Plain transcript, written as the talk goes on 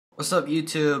What's up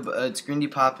YouTube, it's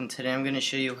GreenDPop, and today I'm going to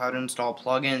show you how to install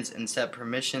plugins and set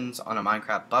permissions on a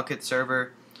Minecraft bucket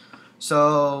server.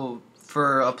 So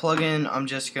for a plugin, I'm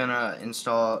just going to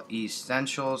install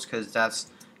Essentials because that's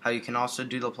how you can also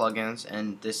do the plugins,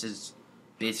 and this is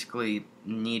basically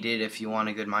needed if you want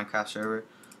a good Minecraft server.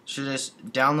 So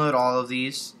just download all of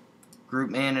these: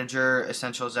 Group Manager,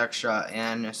 Essentials Extra,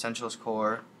 and Essentials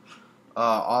Core.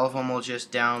 All of them will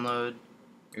just download.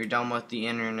 You're done with the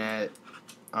internet.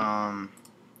 3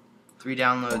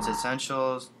 downloads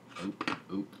essentials.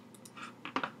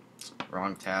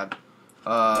 Wrong tab.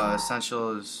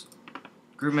 Essentials,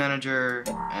 Group Manager,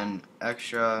 and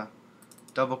Extra.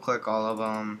 Double click all of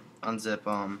them, unzip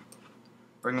them,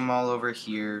 bring them all over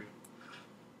here.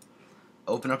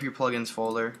 Open up your plugins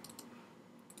folder.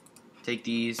 Take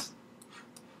these,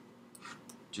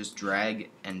 just drag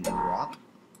and drop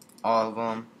all of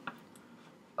them.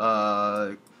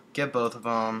 Get both of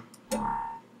them.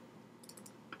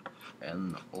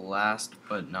 And last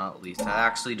but not least, I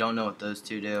actually don't know what those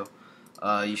two do.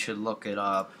 You should look it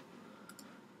up.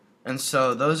 And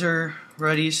so those are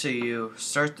ready, so you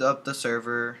start up the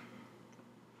server.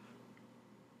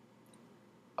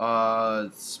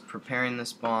 It's preparing the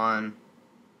spawn.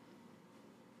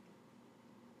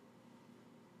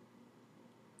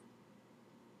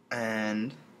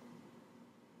 And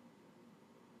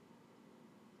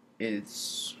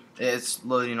it's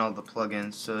loading all the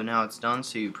plugins. So now it's done,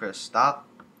 so you press stop,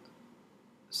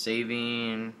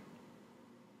 saving,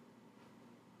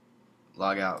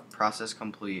 log out, process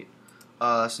complete.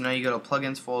 So now you go to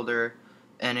plugins folder,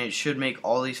 and it should make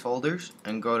all these folders,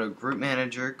 and go to Group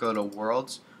Manager, go to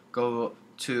Worlds, go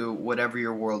to whatever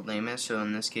your world name is, so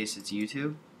in this case it's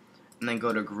YouTube, and then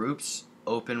go to Groups,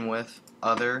 open with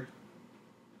Other,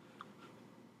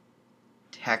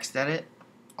 Text Edit,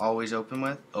 always open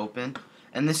with, open.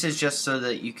 And this is just so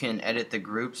that you can edit the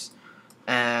groups,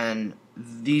 and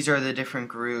these are the different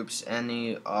groups,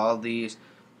 and all these,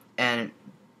 and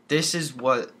this is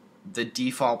what the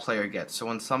default player gets. So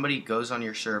when somebody goes on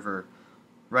your server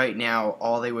right now,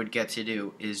 all they would get to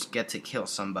do is get to kill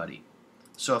somebody.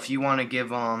 So if you want to give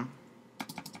them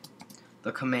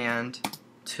the command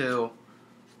to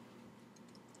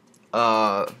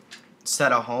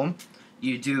set a home,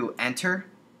 you do enter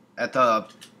at the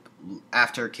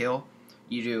after kill.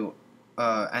 You do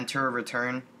enter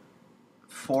return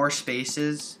 4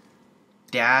 spaces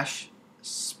dash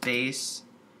space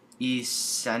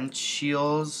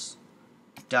essentials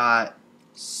dot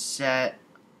set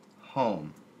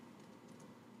home,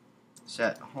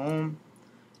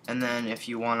 and then if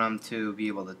you want them to be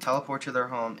able to teleport to their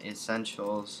home,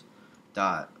 essentials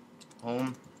dot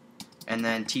home, and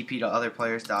then TP to other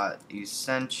players dot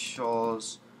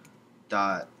essentials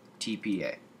dot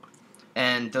TPA.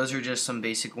 And those are just some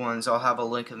basic ones. I'll have a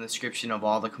link in the description of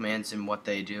all the commands and what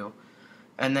they do.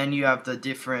 And then you have the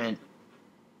different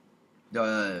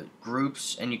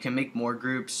groups, and you can make more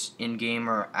groups in-game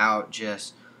or out.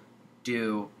 Just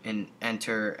do an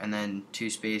enter and then 2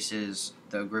 spaces,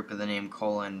 the group of the name,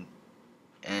 colon,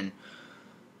 and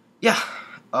yeah.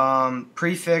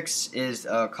 Prefix is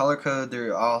color code.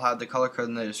 I'll have the color code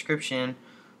in the description.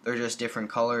 They're just different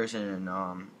colors. And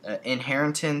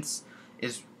inheritance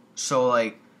is so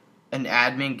like an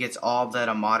admin gets all that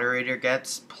a moderator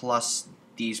gets plus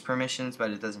these permissions,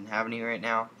 but it doesn't have any right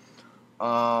now.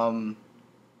 So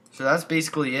that's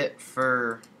basically it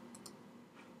for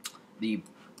the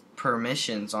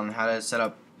permissions on how to set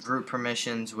up group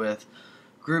permissions with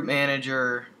Group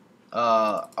Manager.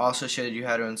 Also showed you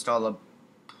how to install the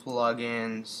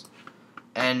plugins.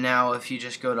 And now if you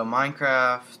just go to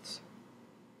Minecraft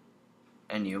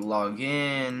and you log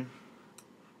in,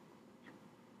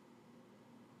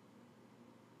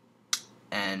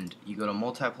 and you go to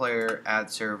multiplayer,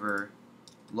 add server,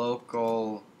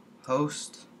 local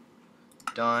host,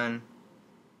 done.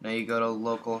 Now you go to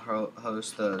local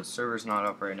host. The server's not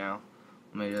up right now.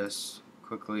 Let me just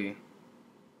quickly,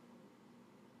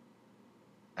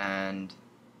 and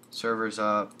server's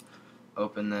up.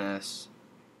 Open this,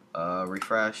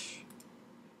 refresh.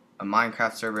 A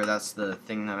Minecraft server, that's the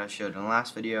thing that I showed in the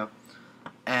last video.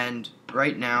 And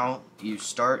right now you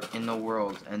start in the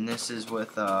world, and this is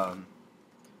with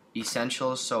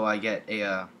essentials, so I get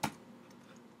a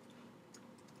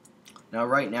now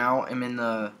right now I'm in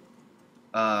the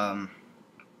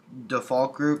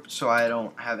default group, so I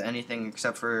don't have anything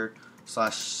except for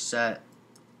 /set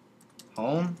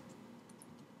home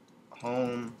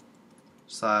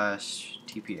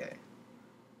 /TPA,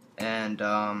 and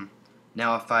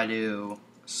now if I do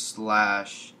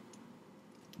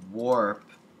 /warp,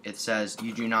 it says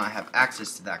you do not have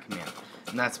access to that command,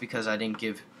 and that's because I didn't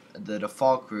give the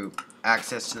default group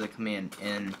access to the command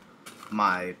in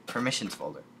my permissions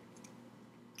folder.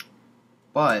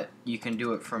 But you can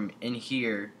do it from in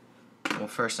here. Well,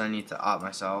 first I need to opt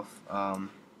myself.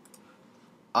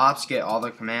 Ops get all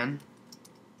the command.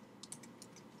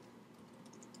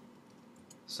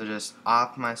 So just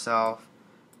opt myself,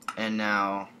 and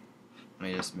now let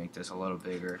me just make this a little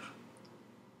bigger.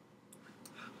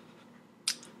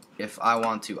 If I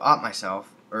want to opt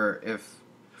myself, or if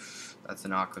that's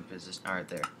an awkward position right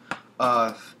there.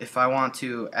 If I want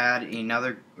to add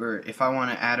another, or if I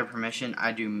want to add a permission,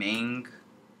 I do mang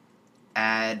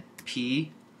add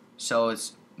p. So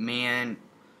it's mangaddp,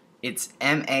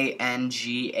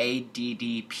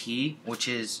 which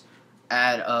is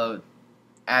add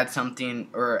something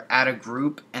or add a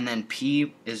group, and then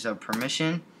p is a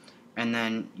permission, and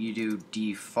then you do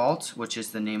default, which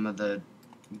is the name of the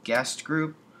guest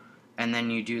group, and then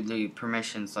you do the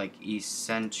permissions like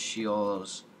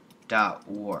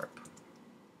essentials.warp.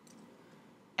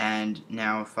 And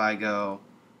now if I go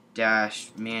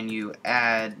 -manu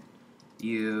add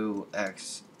u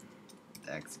x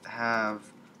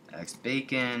have x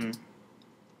bacon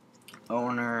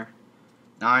owner.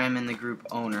 Now I am in the group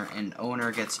owner, and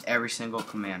owner gets every single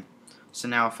command. So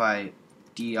now if I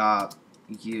deop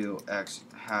u x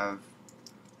have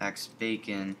x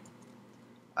bacon,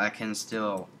 I can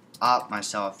still opt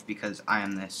myself because I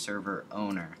am the server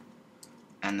owner,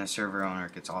 and the server owner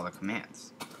gets all the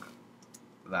commands.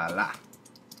 Voila.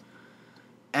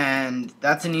 And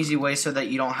that's an easy way so that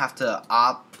you don't have to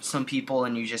opt some people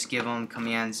and you just give them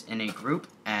commands in a group.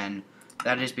 And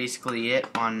that is basically it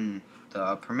on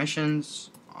the permissions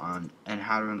and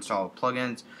how to install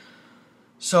plugins.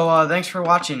 So thanks for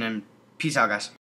watching, and peace out, guys.